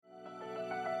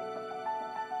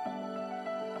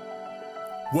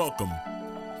Welcome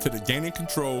to the Gaining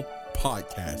Control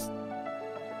podcast.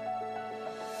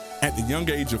 At the young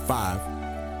age of 5,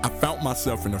 I found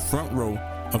myself in the front row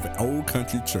of an old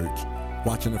country church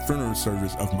watching the funeral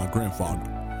service of my grandfather.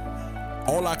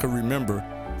 All I could remember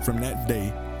from that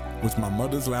day was my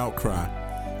mother's loud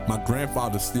cry, my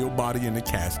grandfather's still body in the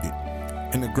casket,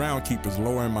 and the groundkeepers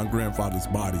lowering my grandfather's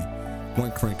body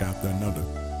one crank after another.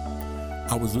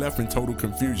 I was left in total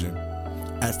confusion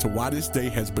as to why this day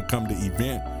has become the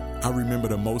event I remember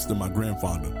the most of my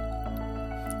grandfather.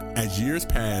 As years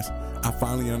passed, I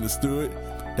finally understood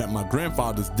that my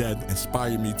grandfather's death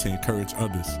inspired me to encourage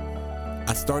others.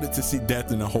 I started to see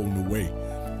death in a whole new way.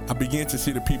 I began to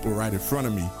see the people right in front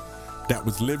of me that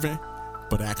was living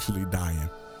but actually dying.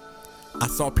 I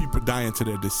saw people dying to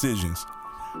their decisions,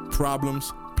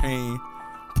 problems, pain,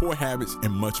 poor habits,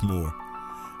 and much more.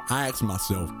 I asked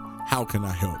myself, how can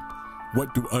I help?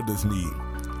 What do others need?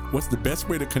 What's the best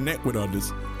way to connect with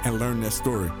others and learn their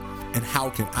story? And how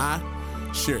can I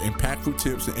share impactful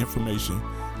tips and information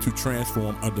to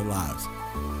transform other lives?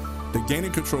 The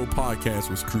Gaining Control podcast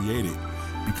was created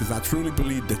because I truly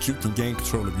believe that you can gain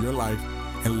control of your life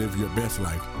and live your best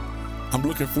life. I'm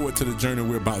looking forward to the journey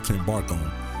we're about to embark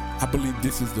on. I believe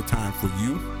this is the time for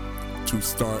you to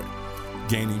start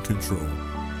gaining control.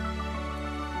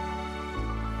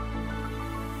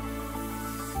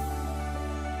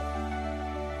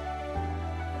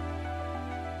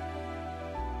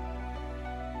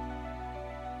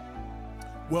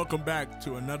 Welcome back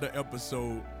to another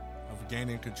episode of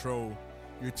Gaining Control.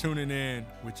 You're tuning in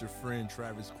with your friend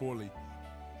Travis Corley.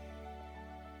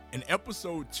 In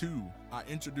episode 2, I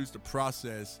introduced a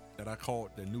process that I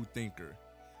called the New Thinker.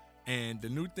 And the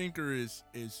New Thinker is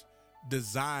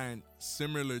designed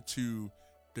similar to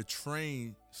the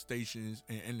train stations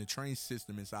and the train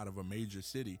system inside of a major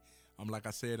city. Like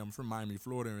I said, I'm from Miami,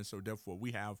 Florida, and so therefore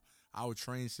we have our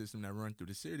train system that run through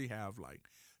the city have like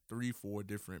 3-4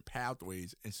 different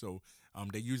pathways, and so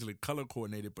they usually color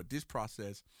coordinated. But this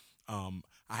process, I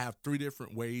have 3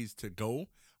 different ways to go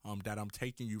that I'm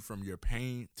taking you from your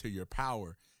pain to your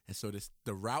power. And so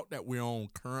the route that we're on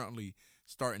currently,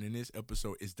 starting in this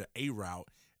episode, is the A route,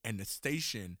 and the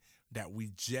station that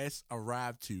we just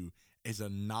arrived to is a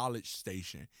knowledge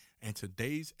station. And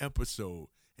today's episode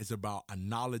is about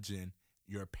acknowledging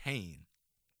your pain.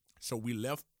 So we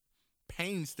left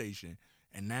pain station,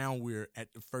 and now we're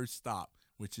at the first stop,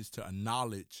 which is to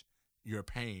acknowledge your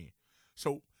pain.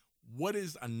 So what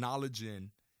is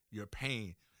acknowledging your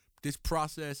pain? This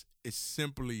process is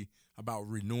simply about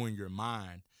renewing your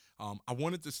mind. I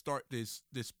wanted to start this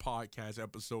podcast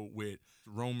episode with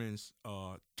Romans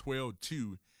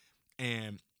 12:2,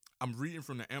 and I'm reading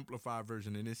from the Amplified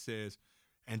version, and it says,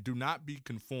 "And do not be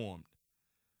conformed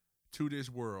to this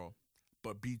world,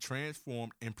 but be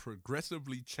transformed and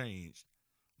progressively changed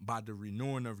by the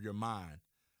renewing of your mind,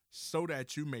 so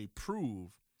that you may prove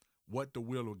what the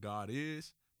will of God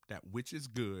is, that which is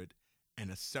good and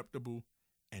acceptable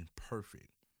and perfect."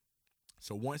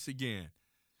 So once again,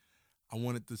 I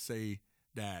wanted to say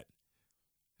that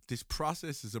this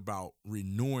process is about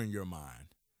renewing your mind.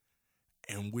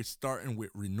 And we're starting with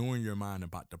renewing your mind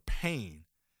about the pain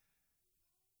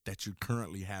that you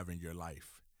currently have in your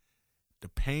life. The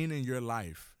pain in your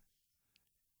life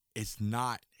is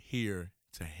not here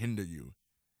to hinder you.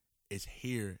 It's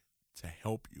here to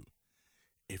help you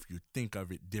if you think of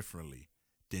it differently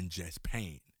than just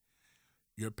pain.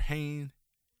 Your pain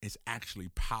is actually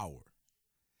power.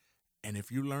 And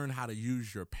if you learn how to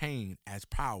use your pain as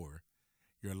power,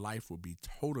 your life will be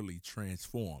totally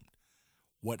transformed.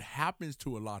 What happens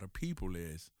to a lot of people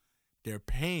is their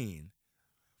pain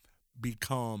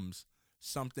becomes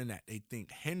something that they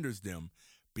think hinders them,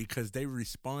 because they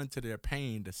respond to their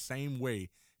pain the same way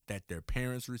that their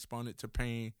parents responded to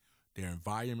pain, their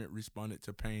environment responded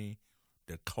to pain,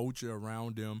 the culture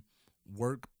around them,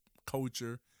 work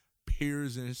culture,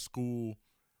 peers in school,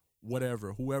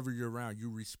 whatever, whoever you're around, you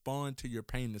respond to your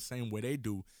pain the same way they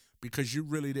do, because you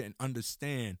really didn't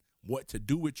understand what to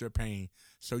do with your pain.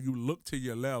 So you look to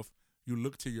your left, you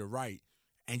look to your right,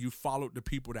 and you followed the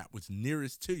people that was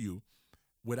nearest to you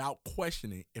without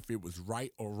questioning if it was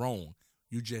right or wrong.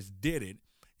 You just did it.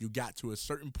 You got to a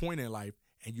certain point in life,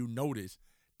 and you notice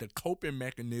the coping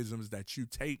mechanisms that you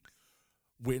take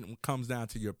when it comes down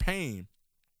to your pain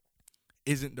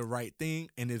isn't the right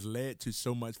thing, and it's led to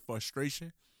so much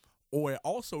frustration. Or it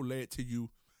also led to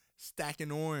you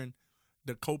stacking on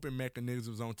the coping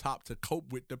mechanisms on top to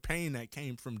cope with the pain that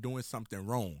came from doing something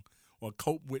wrong, or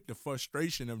cope with the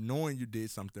frustration of knowing you did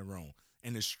something wrong,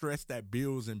 and the stress that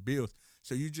builds and builds.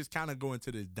 So you just kind of go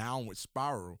into this downward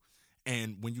spiral.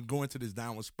 And when you go into this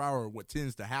downward spiral, what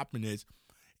tends to happen is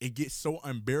it gets so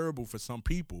unbearable for some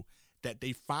people that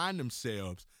they find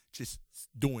themselves just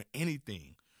doing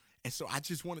anything. And so I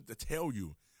just wanted to tell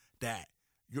you that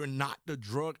you're not the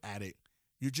drug addict.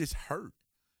 You're just hurt.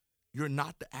 You're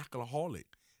not the alcoholic.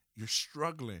 You're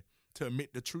struggling to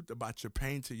admit the truth about your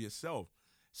pain to yourself.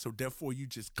 So therefore, you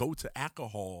just go to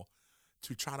alcohol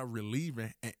to try to relieve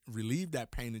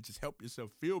that pain and just help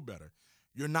yourself feel better.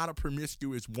 You're not a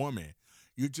promiscuous woman.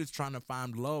 You're just trying to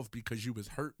find love because you was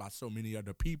hurt by so many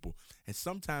other people. And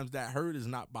sometimes that hurt is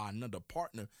not by another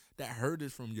partner. That hurt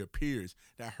is from your peers.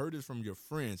 That hurt is from your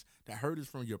friends. That hurt is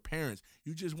from your parents.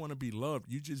 You just want to be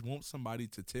loved. You just want somebody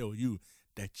to tell you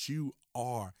that you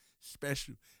are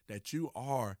special, that you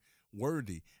are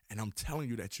worthy. And I'm telling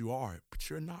you that you are, but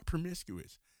you're not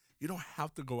promiscuous. You don't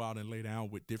have to go out and lay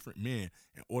down with different men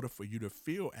in order for you to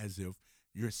feel as if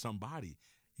you're somebody.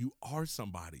 You are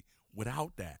somebody.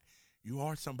 Without that, you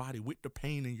are somebody with the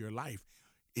pain in your life.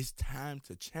 It's time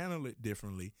to channel it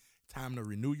differently, time to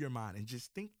renew your mind and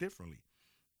just think differently.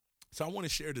 So I want to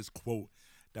share this quote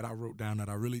that I wrote down that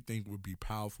I really think would be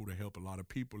powerful to help a lot of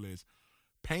people is,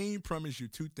 pain promises you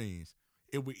two things.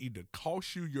 It will either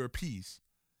cost you your peace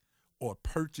or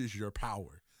purchase your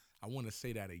power. I want to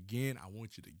say that again. I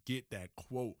want you to get that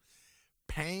quote.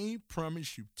 Pain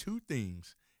promises you two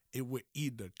things. It will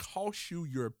either cost you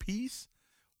your peace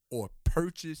or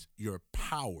purchase your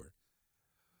power.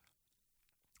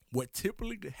 What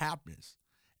typically happens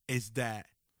is that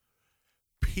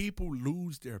people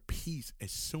lose their peace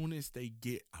as soon as they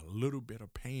get a little bit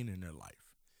of pain in their life.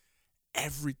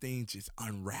 Everything just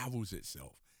unravels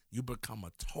itself. You become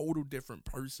a total different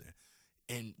person.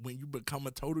 And when you become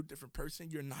a total different person,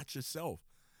 you're not yourself.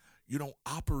 You don't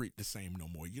operate the same no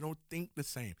more. You don't think the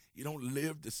same. You don't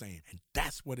live the same. And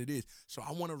that's what it is. So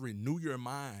I want to renew your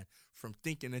mind from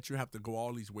thinking that you have to go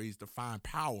all these ways to find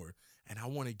power. And I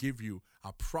want to give you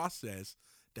a process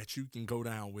that you can go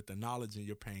down with the knowledge in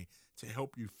your pain to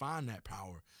help you find that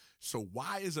power. So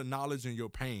why is acknowledging your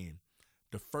pain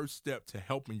the first step to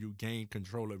helping you gain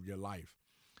control of your life?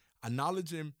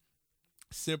 Acknowledging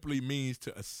simply means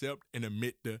to accept and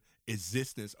admit the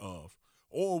existence of.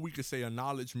 Or we could say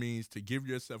acknowledge means to give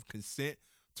yourself consent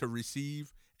to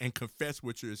receive and confess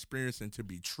what you're experiencing to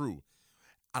be true.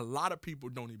 A lot of people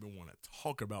don't even want to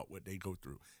talk about what they go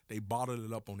through. They bottle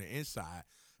it up on the inside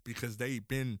because they've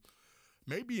been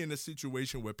maybe in a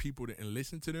situation where people didn't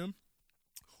listen to them.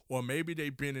 Or maybe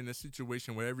they've been in a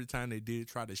situation where every time they did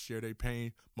try to share their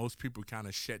pain, most people kind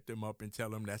of shut them up and tell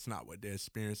them that's not what they're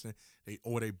experiencing.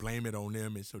 Or they blame it on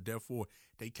them. And so therefore,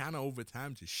 they kind of over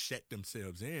time just shut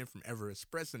themselves in from ever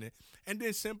expressing it. And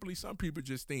then simply some people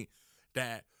just think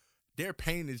that their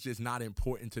pain is just not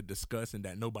important to discuss and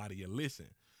that nobody will listen.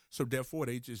 So therefore,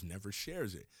 they just never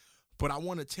shares it. But I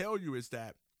want to tell you is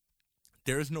that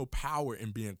there is no power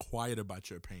in being quiet about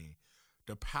your pain.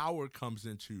 The power comes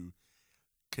into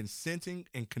consenting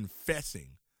and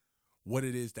confessing what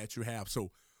it is that you have.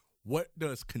 So what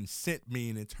does consent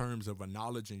mean in terms of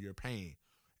acknowledging your pain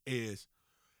is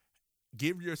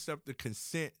give yourself the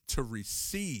consent to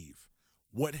receive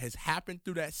what has happened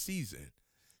through that season.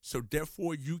 So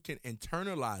therefore you can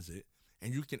internalize it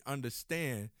and you can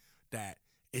understand that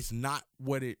it's not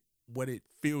what it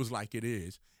feels like it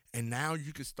is. And now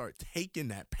you can start taking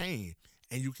that pain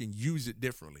and you can use it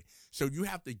differently. So you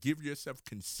have to give yourself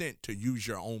consent to use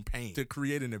your own pain to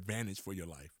create an advantage for your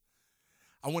life.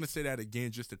 I want to say that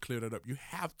again just to clear that up. You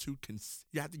have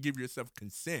to give yourself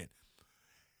consent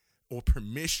or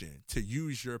permission to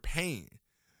use your pain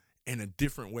in a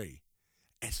different way.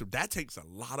 And so that takes a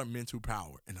lot of mental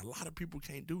power, and a lot of people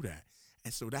can't do that.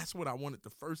 And so that's what the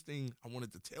first thing I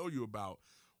wanted to tell you about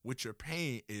with your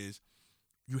pain is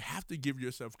you have to give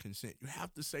yourself consent. You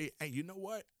have to say, hey, you know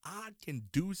what? I can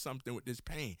do something with this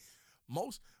pain.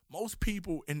 Most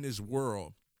people in this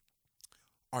world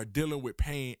are dealing with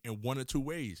pain in one or two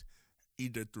ways,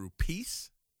 either through peace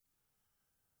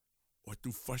or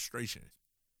through frustration.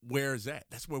 Where is that?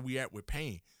 That's where we at with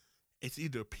pain. It's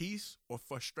either peace or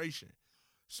frustration.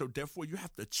 So therefore, you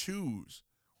have to choose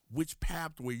which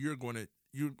pathway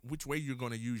which way you're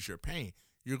going to use your pain.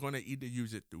 You're going to either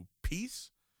use it through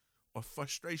peace or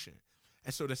frustration.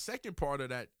 And so the second part of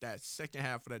that second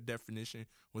half of that definition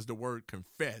was the word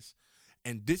confess.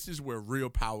 And this is where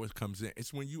real power comes in.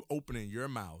 It's when you opening your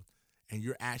mouth and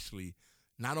you're actually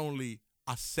not only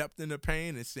accepting the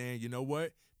pain and saying, you know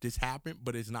what, this happened,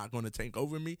 but it's not going to take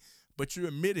over me, but you're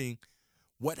admitting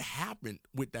what happened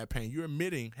with that pain. You're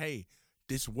admitting, hey,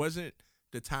 this wasn't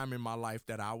the time in my life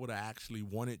that I would have actually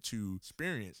wanted to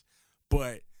experience,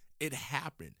 but it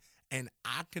happened. And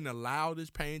I can allow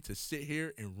this pain to sit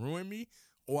here and ruin me,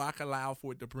 or I can allow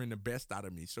for it to bring the best out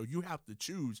of me. So you have to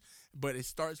choose, but it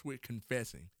starts with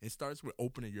confessing. It starts with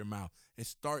opening your mouth.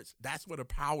 That's where the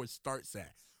power starts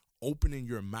at, opening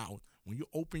your mouth. When you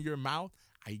open your mouth,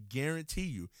 I guarantee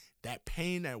you that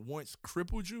pain that once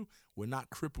crippled you will not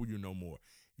cripple you no more.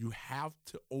 You have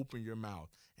to open your mouth,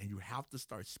 and you have to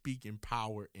start speaking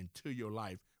power into your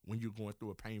life when you're going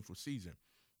through a painful season.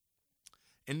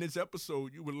 In this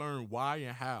episode, you will learn why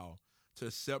and how to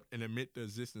accept and admit the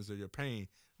existence of your pain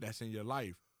that's in your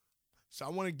life. So I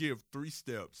want to give 3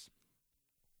 steps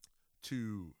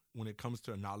to when it comes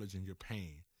to acknowledging your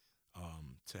pain,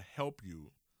 to help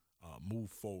you move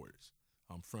forwards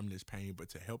from this pain, but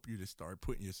to help you to start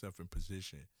putting yourself in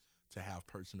position to have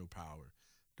personal power.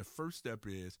 The first step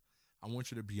is I want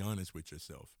you to be honest with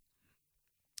yourself.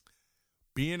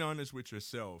 Being honest with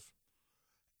yourself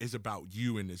is about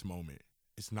you in this moment.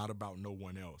 It's not about no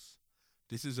one else.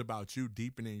 This is about you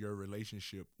deepening your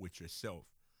relationship with yourself.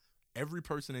 Every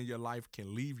person in your life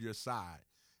can leave your side,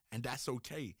 and that's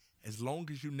okay. As long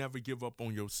as you never give up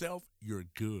on yourself, you're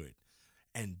good.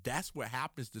 And that's what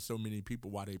happens to so many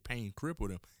people while their pain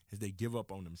crippled them, is they give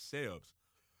up on themselves.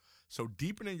 So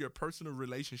deepening your personal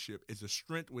relationship is a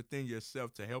strength within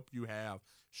yourself to help you have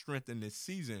strength in this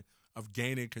season of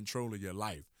gaining control of your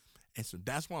life. And so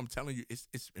that's why I'm telling you,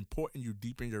 it's important you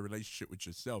deepen your relationship with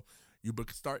yourself. You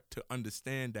start to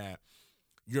understand that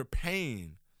your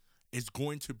pain is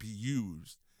going to be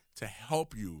used to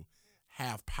help you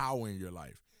have power in your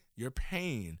life. Your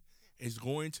pain is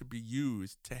going to be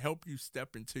used to help you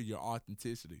step into your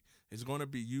authenticity. It's going to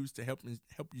be used to help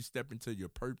you step into your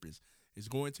purpose. It's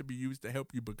going to be used to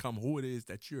help you become who it is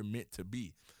that you're meant to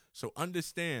be. So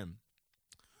understand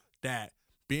that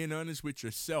being honest with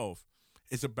yourself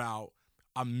is about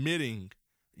admitting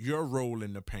your role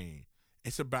in the pain.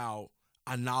 It's about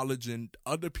acknowledging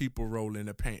other people's role in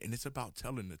the pain. And it's about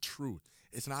telling the truth.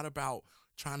 It's not about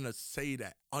trying to say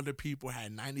that other people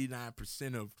had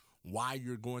 99% of why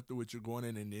you're going through what you're going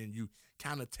in, and then you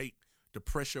kind of take the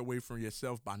pressure away from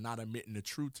yourself by not admitting the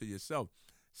truth to yourself.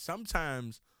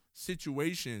 Sometimes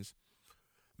situations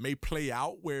may play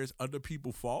out where it's other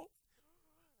people's fault,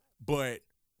 but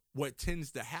what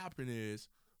tends to happen is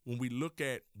when we look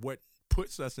at what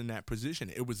puts us in that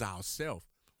position, it was ourselves.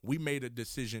 We made a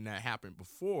decision that happened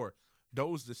before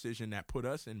those decisions that put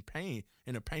us in pain,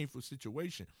 in a painful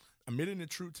situation. Admitting the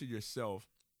truth to yourself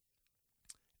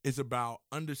is about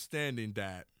understanding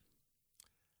that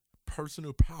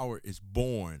personal power is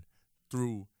born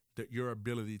through your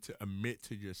ability to admit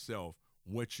to yourself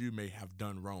what you may have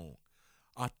done wrong.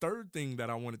 A third thing that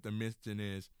I wanted to mention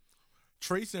is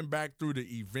tracing back through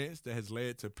the events that has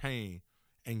led to pain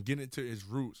and getting to its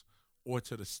roots or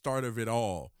to the start of it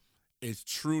all is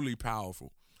truly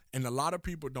powerful. And a lot of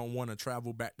people don't want to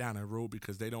travel back down that road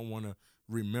because they don't want to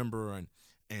remember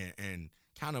and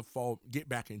kind of get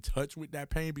back in touch with that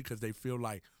pain because they feel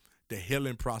like the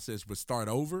healing process would start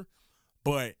over.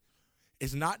 But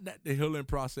it's not that the healing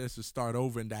process will start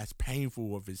over and that's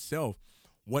painful of itself.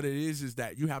 What it is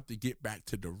that you have to get back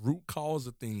to the root cause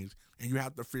of things, and you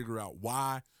have to figure out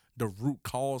why the root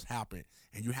cause happened.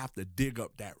 And you have to dig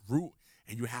up that root,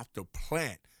 and you have to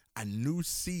plant a new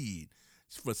seed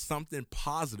for something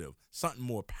positive, something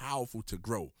more powerful to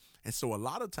grow. And so a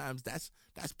lot of times that's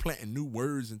planting new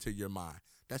words into your mind.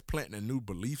 That's planting a new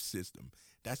belief system.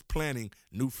 That's planting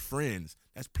new friends.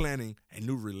 That's planting a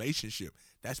new relationship.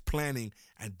 That's planting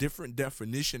a different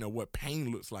definition of what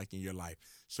pain looks like in your life.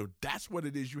 So that's what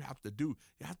it is you have to do.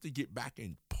 You have to get back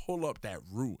and pull up that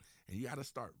root, and you got to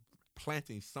start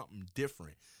planting something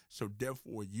different. So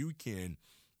therefore you can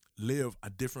live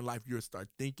a different life. You'll start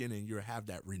thinking and you'll have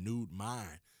that renewed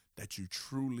mind that you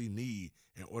truly need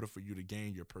in order for you to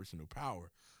gain your personal power.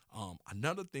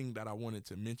 Another thing that I wanted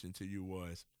to mention to you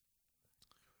was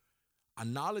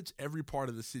acknowledge every part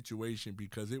of the situation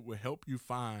because it will help you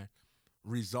find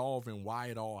resolve in why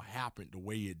it all happened the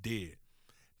way it did.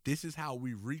 This is how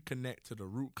we reconnect to the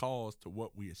root cause to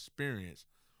what we experience.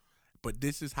 But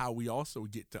this is how we also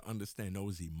get to understand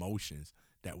those emotions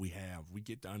that we have. We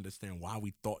get to understand why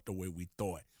we thought the way we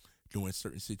thought during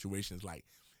certain situations. Like,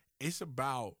 it's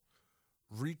about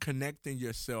reconnecting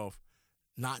yourself,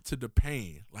 not to the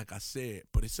pain, like I said,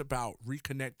 but it's about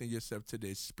reconnecting yourself to the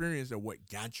experience of what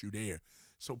got you there.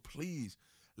 So please,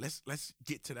 let's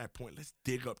get to that point. Let's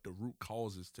dig up the root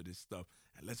causes to this stuff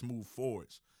and let's move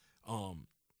forwards. I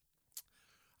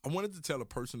wanted to tell a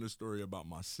personal story about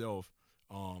myself,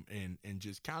 and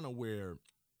just kind of where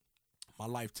my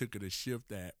life took it a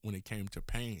shift at when it came to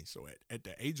pain. So at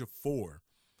the age of 4,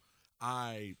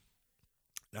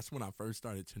 that's when I first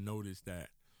started to notice that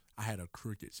I had a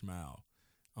crooked smile.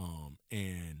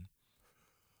 And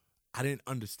I didn't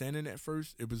understand it at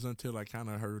first. It was until I kind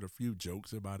of heard a few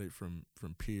jokes about it from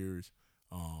peers,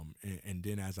 and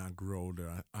then as I grew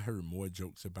older, I heard more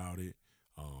jokes about it,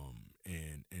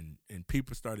 and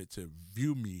people started to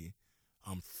view me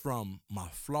from my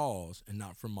flaws and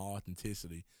not from my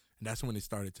authenticity, and that's when it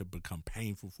started to become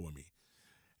painful for me.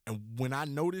 And when I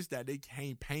noticed that it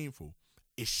became painful,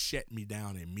 it shut me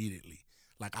down immediately.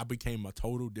 Like I became a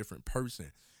total different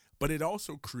person. But it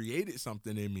also created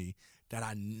something in me that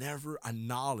I never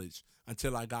acknowledged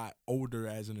until I got older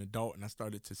as an adult and I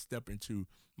started to step into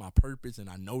my purpose, and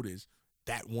I noticed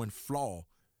that one flaw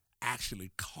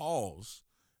actually caused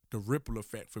the ripple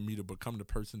effect for me to become the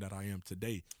person that I am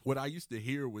today. What I used to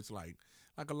hear was like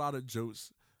a lot of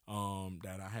jokes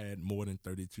that I had more than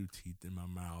 32 teeth in my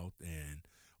mouth, and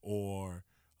or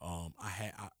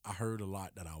I heard a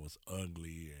lot that I was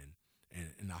ugly,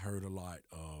 and I heard a lot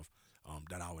of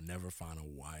that I would never find a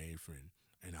wife,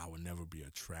 and I would never be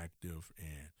attractive,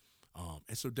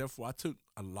 and so therefore I took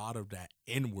a lot of that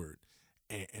inward,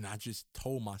 and I just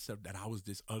told myself that I was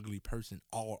this ugly person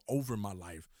all over my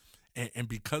life, and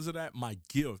because of that, my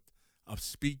gift of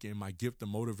speaking, my gift of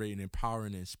motivating,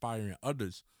 empowering, and inspiring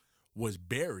others was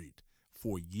buried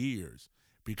for years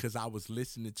because I was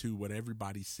listening to what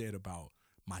everybody said about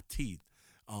my teeth.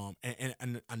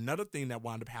 And another thing that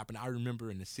wound up happening, I remember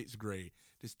in the 6th grade,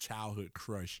 this childhood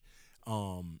crush.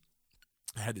 I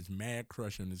had this mad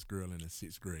crush on this girl in the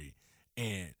 6th grade,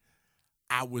 and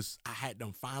I had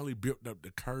them finally built up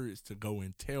the courage to go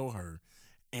and tell her,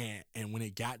 and when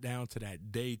it got down to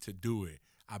that day to do it,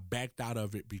 I backed out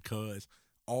of it because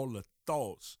all the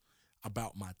thoughts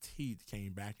about my teeth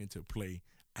came back into play,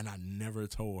 and I never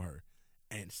told her.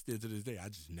 And still to this day, I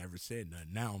just never said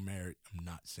nothing. Now I'm married, I'm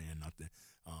not saying nothing.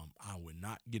 I would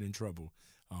not get in trouble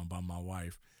by my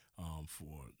wife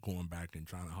for going back and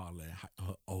trying to holler at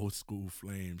her old school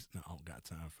flames. No, I don't got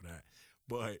time for that.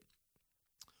 But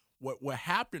what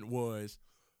happened was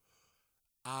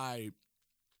I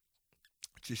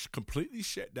just completely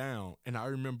shut down, and I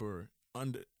remember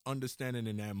understanding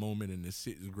in that moment in the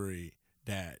 6th grade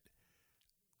that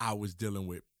I was dealing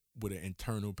with an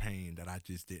internal pain that I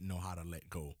just didn't know how to let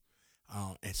go.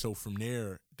 And so from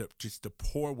there, just the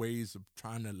poor ways of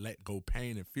trying to let go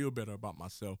pain and feel better about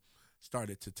myself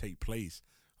started to take place.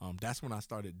 That's when I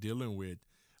started dealing with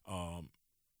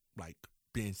like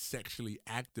being sexually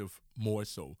active more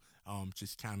so,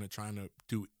 just kind of trying to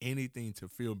do anything to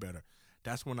feel better.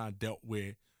 That's when I dealt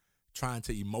with trying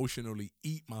to emotionally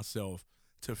eat myself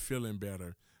to feeling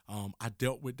better. I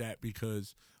dealt with that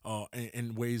because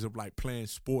in ways of like playing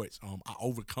sports. I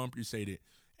overcompensated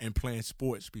in playing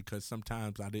sports because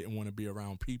sometimes I didn't want to be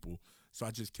around people. So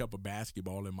I just kept a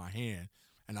basketball in my hand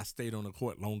and I stayed on the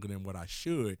court longer than what I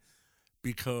should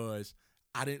because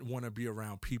I didn't want to be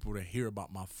around people to hear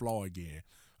about my flaw again.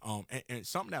 And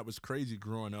something that was crazy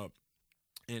growing up,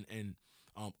 and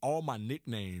all my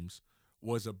nicknames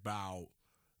was about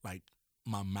like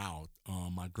my mouth.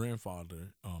 My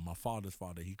grandfather, my father's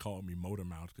father, he called me Motor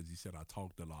Mouth because he said I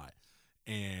talked a lot.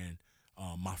 And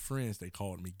my friends, they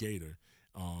called me Gator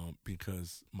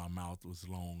because my mouth was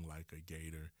long like a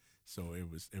gator. So it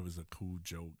was a cool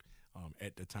joke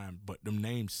at the time. But them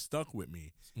names stuck with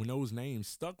me. When those names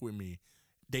stuck with me,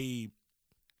 they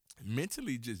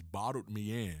mentally just bottled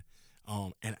me in.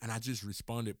 And I just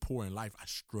responded poor in life. I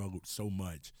struggled so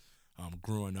much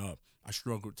growing up. I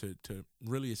struggled to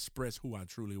really express who I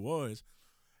truly was.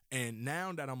 And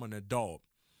now that I'm an adult,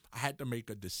 I had to make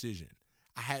a decision.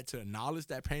 I had to acknowledge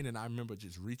that pain, and I remember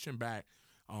just reaching back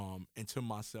into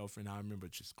myself, and I remember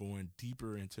just going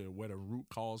deeper into where the root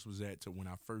cause was at to when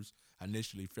I first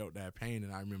initially felt that pain.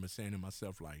 And I remember saying to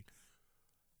myself, like,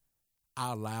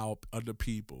 I allow other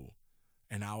people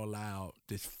and I allow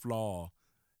this flaw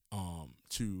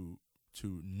to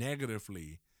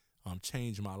negatively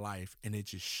change my life, and it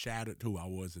just shattered who I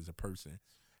was as a person.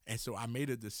 And so I made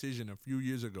a decision a few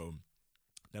years ago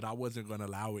that I wasn't going to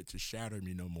allow it to shatter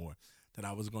me no more, that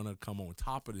I was going to come on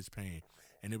top of this pain,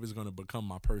 and it was going to become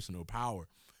my personal power.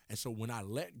 And so when I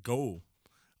let go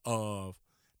of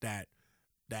that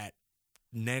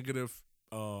negative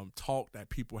talk that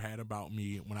people had about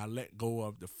me, when I let go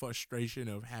of the frustration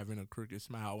of having a crooked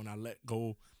smile, when I let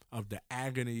go of the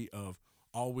agony of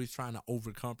always trying to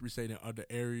overcompensate in other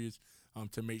areas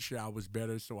to make sure I was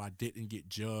better so I didn't get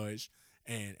judged,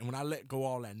 and when I let go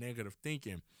all that negative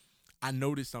thinking, I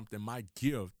noticed something. My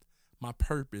gift, my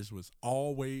purpose was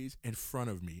always in front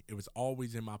of me. It was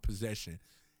always in my possession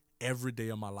every day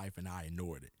of my life, and I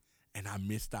ignored it. And I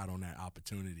missed out on that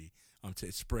opportunity to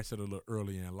express it a little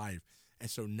earlier in life. And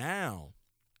so now,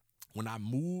 when I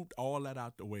moved all that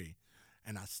out the way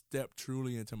and I stepped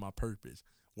truly into my purpose,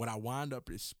 what I wound up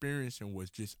experiencing was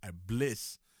just a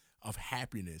bliss of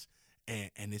happiness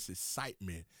and this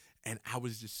excitement. And I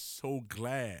was just so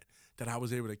glad that I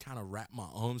was able to kind of wrap my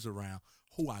arms around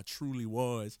who I truly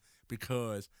was,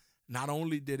 because not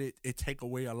only did it take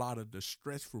away a lot of the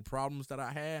stressful problems that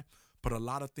I had, but a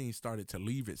lot of things started to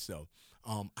leave itself.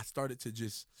 I started to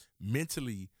just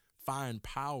mentally find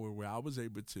power where I was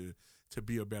able to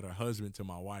be a better husband to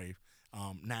my wife.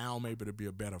 Now I'm able to be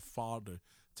a better father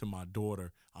to my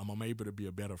daughter. I'm able to be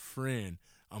a better friend.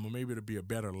 I'm able to be a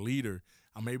better leader.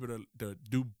 I'm able to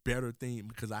do better things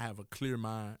because I have a clear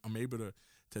mind. I'm able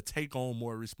to take on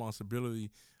more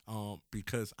responsibility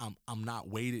because I'm not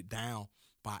weighted down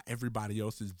by everybody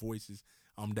else's voices.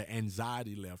 The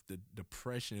anxiety left, the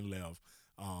depression left.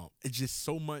 It just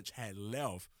so much had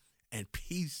left, and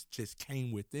peace just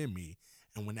came within me.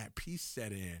 And when that peace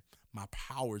set in, my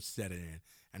power set in,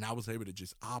 and I was able to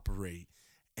just operate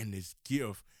in this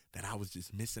gift that I was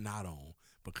just missing out on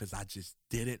because I just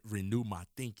didn't renew my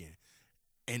thinking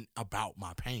and about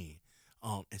my pain.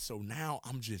 And so now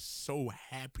I'm just so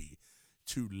happy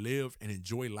to live and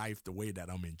enjoy life the way that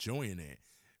I'm enjoying it,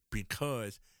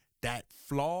 because that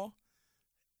flaw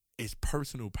is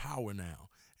personal power now.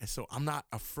 And so I'm not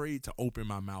afraid to open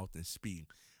my mouth and speak.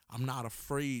 I'm not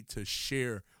afraid to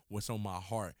share what's on my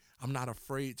heart. I'm not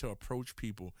afraid to approach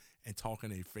people and talk in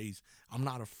their face. I'm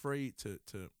not afraid to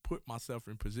put myself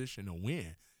in position to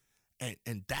win.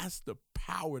 And that's the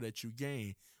power that you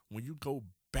gain when you go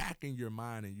back in your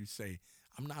mind and you say,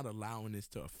 I'm not allowing this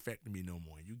to affect me no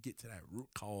more. You get to that root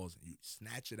cause and you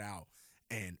snatch it out,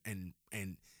 and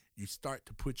you start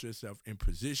to put yourself in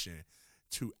position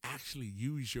to actually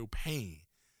use your pain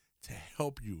to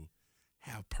help you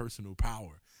have personal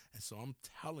power. And so I'm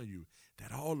telling you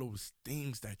that all those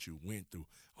things that you went through,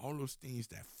 all those things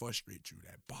that frustrate you,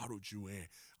 that bottled you in,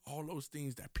 all those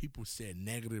things that people said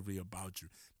negatively about you,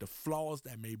 the flaws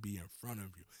that may be in front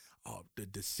of you, the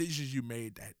decisions you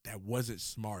made that wasn't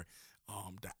smart,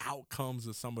 the outcomes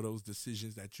of some of those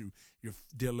decisions that you're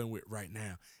dealing with right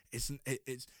now. It's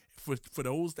for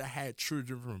those that had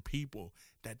children from people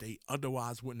that they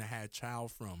otherwise wouldn't have had a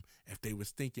child from if they was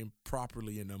thinking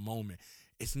properly in the moment.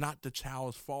 It's not the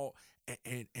child's fault,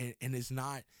 and it's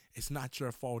not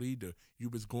your fault either. You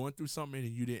was going through something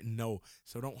and you didn't know.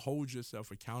 So don't hold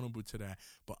yourself accountable to that,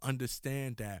 but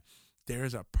understand that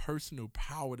there's a personal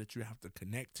power that you have to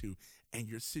connect to, and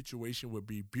your situation would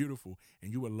be beautiful,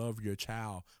 and you will love your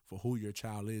child for who your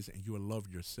child is, and you will love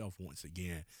yourself once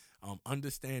again.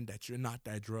 Understand that you're not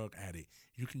that drug addict.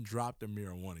 You can drop the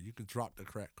marijuana. You can drop the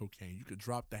crack cocaine. You can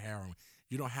drop the heroin.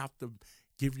 You don't have to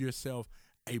give yourself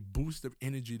a boost of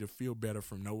energy to feel better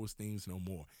from those things no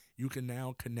more. You can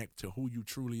now connect to who you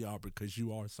truly are because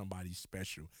you are somebody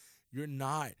special. You're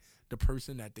not the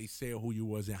person that they said who you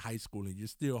was in high school, and you're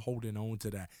still holding on to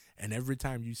that. And every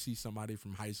time you see somebody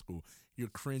from high school, you're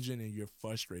cringing and you're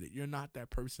frustrated. You're not that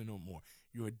person no more.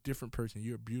 You're a different person.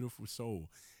 You're a beautiful soul.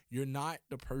 You're not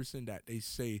the person that they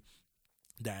say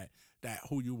that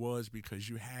who you was because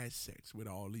you had sex with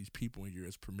all these people and you're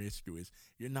as promiscuous.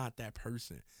 You're not that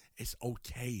person. It's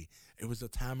okay. It was a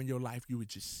time in your life you were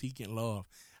just seeking love.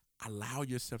 Allow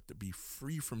yourself to be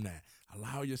free from that.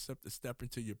 Allow yourself to step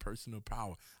into your personal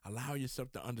power. Allow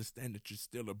yourself to understand that you're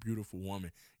still a beautiful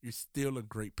woman. You're still a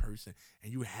great person,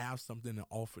 and you have something to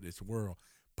offer this world.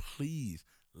 Please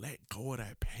let go of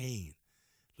that pain.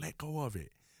 Let go of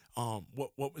it.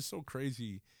 What was so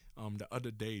crazy the other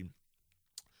day,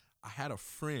 I had a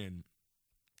friend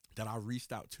that I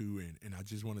reached out to and I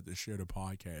just wanted to share the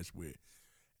podcast with.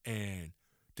 And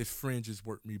this friend just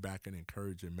worked me back an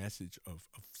encouraging message of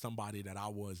somebody that I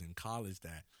was in college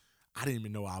that I didn't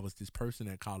even know I was this person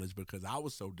at college because I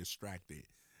was so distracted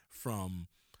from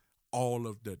all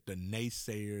of the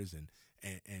naysayers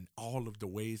and all of the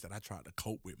ways that I tried to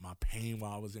cope with my pain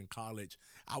while I was in college.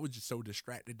 I was just so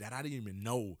distracted that I didn't even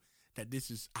know that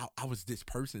I was this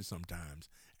person sometimes.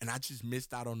 And I just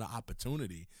missed out on the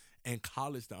opportunity in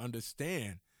college to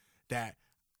understand that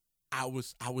I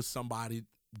was somebody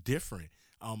different.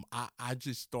 I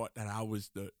just thought that I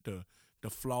was the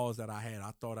flaws that I had.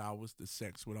 I thought I was the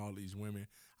sex with all these women.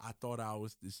 I thought I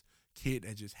was this kid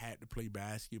that just had to play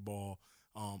basketball.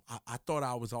 I thought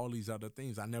I was all these other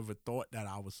things. I never thought that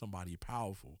I was somebody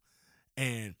powerful.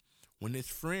 And when this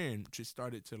friend just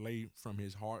started to lay from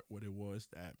his heart what it was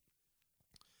that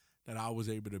I was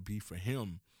able to be for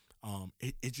him,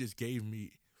 it just gave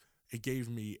me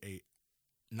a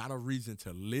not a reason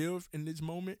to live in this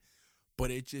moment, but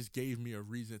it just gave me a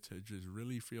reason to just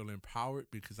really feel empowered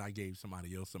because I gave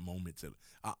somebody else an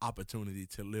opportunity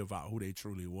to live out who they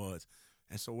truly was.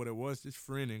 And so what it was, this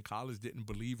friend in college didn't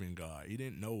believe in God. He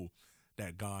didn't know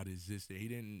that God existed. He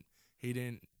didn't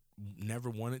never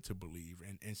wanted to believe.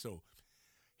 And so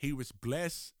he was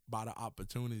blessed by the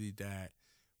opportunity that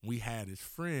we had as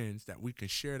friends, that we could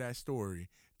share that story,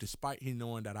 despite he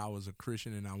knowing that I was a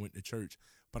Christian and I went to church.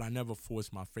 But I never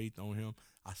forced my faith on him.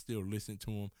 I still listened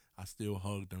to him. I still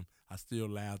hugged him. I still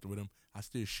laughed with him. I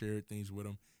still shared things with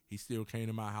him. He still came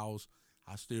to my house.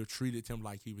 I still treated him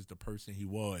like he was the person he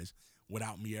was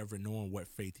without me ever knowing what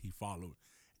faith he followed.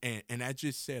 And that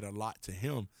just said a lot to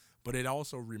him. But it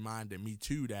also reminded me,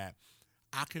 too, that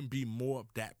I can be more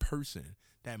of that person,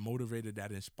 that motivator,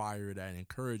 that inspirer, that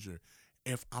encourager,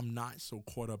 if I'm not so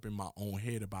caught up in my own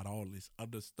head about all this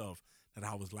other stuff that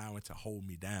I was allowing to hold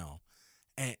me down.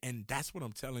 And that's what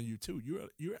I'm telling you, too.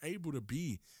 You're able to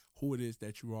be who it is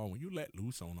that you are when you let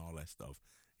loose on all that stuff.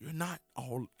 You're not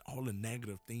all the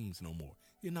negative things no more.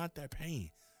 You're not that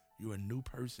pain. You're a new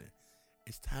person.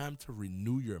 It's time to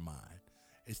renew your mind.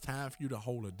 It's time for you to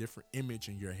hold a different image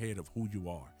in your head of who you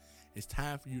are. It's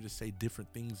time for you to say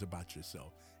different things about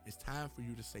yourself. It's time for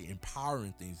you to say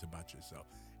empowering things about yourself.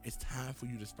 It's time for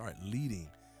you to start leading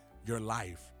your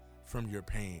life from your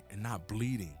pain and not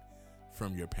bleeding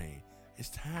from your pain. It's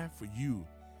time for you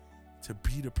to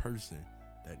be the person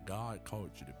that God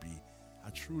called you to be. I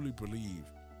truly believe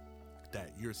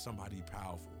that you're somebody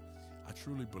powerful. I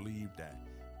truly believe that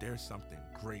there's something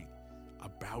great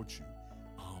about you.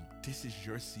 This is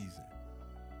your season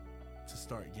to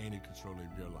start gaining control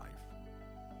of your life.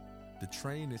 The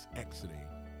train is exiting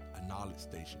a knowledge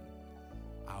station.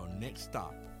 Our next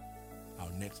stop, our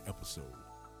next episode,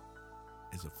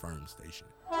 is a firm station.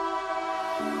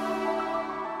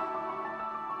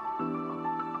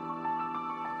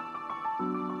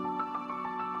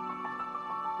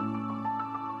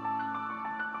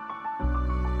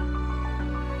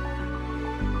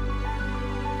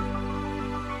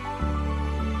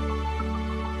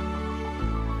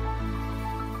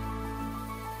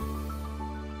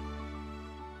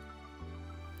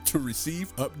 To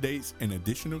receive updates and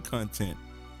additional content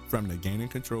from the Gaining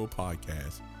Control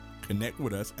Podcast, connect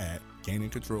with us at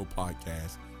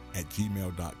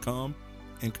gainingcontrolpodcast@gmail.com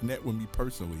and connect with me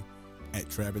personally at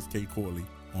Travis K. Corley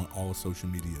on all social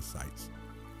media sites.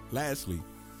 Lastly,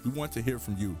 we want to hear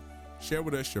from you. Share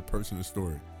with us your personal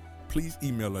story. Please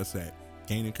email us at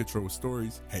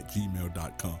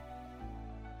gainingcontrolstories@gmail.com.